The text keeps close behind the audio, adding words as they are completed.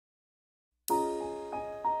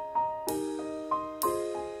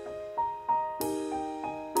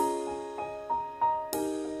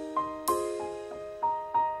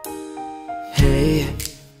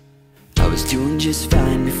just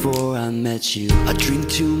fine before I met you. I drink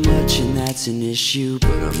too much and that's an issue,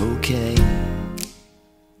 but I'm okay.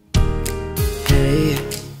 Hey,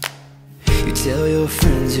 you tell your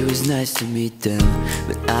friends it was nice to meet them,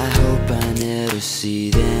 but I hope I never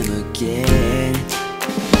see them again.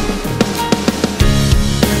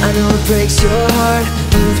 I know it breaks your heart.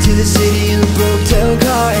 Moved to the city in a broke-down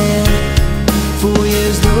car and 4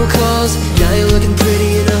 years no calls. Now you're looking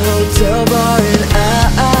pretty in a hotel bar, and I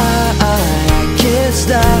can't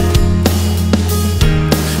stop.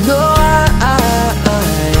 No, I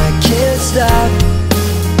can't stop.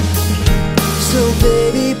 So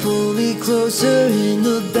baby, pull me closer in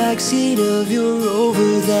the backseat of your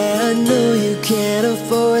Rover that I know you can't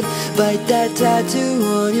afford. Bite that tattoo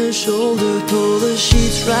on your shoulder. Pull the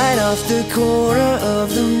sheets right off the corner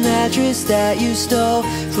of the mattress that you stole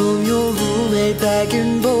from your roommate back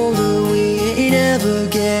in Boulder. We ain't ever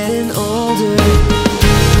getting older.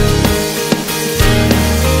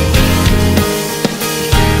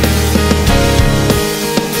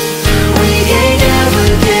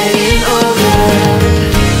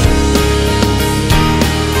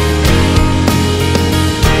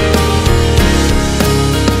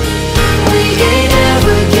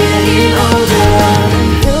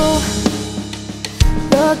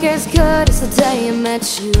 As good as the day I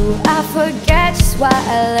met you. I forget just why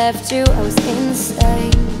I left you. I was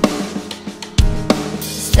insane.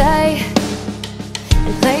 Stay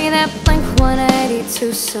and play that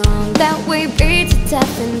Blink-182 song that we beat to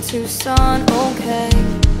death in Tucson. Okay,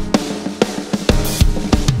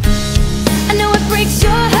 I know it breaks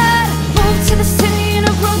your heart. Moved to the city in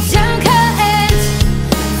a broke-down car and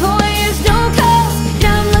 4 years no calls.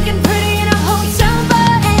 Now I'm looking pretty in a hotel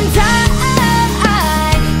bar, and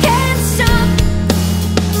I can't stop.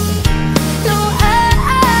 No, I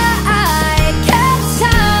can't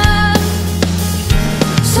stop.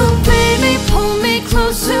 So baby, pull me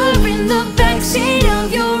closer in the backseat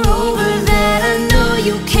of your Rover that I know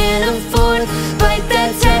you can't afford. Bite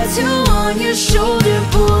that tattoo on your shoulder.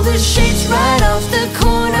 Pull the sheets right off the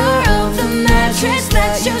corner of the mattress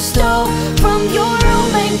that you stole from your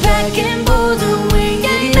roommate back in Boulder. We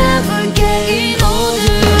ain't never getting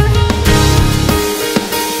older.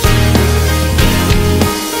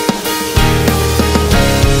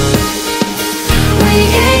 We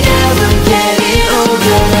ain't never getting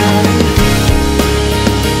older.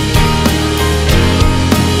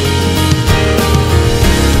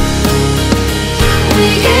 We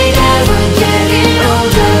ain't never getting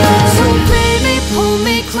older. So baby, pull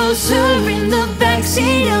me closer in the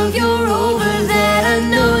backseat of your Rover that I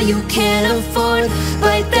know you can't afford.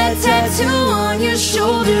 Bite that tattoo on your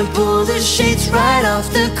shoulder. Pull the sheets right off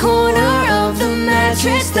the corner of the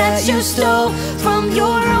mattress that you stole from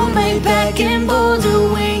your roommate back in Boulder.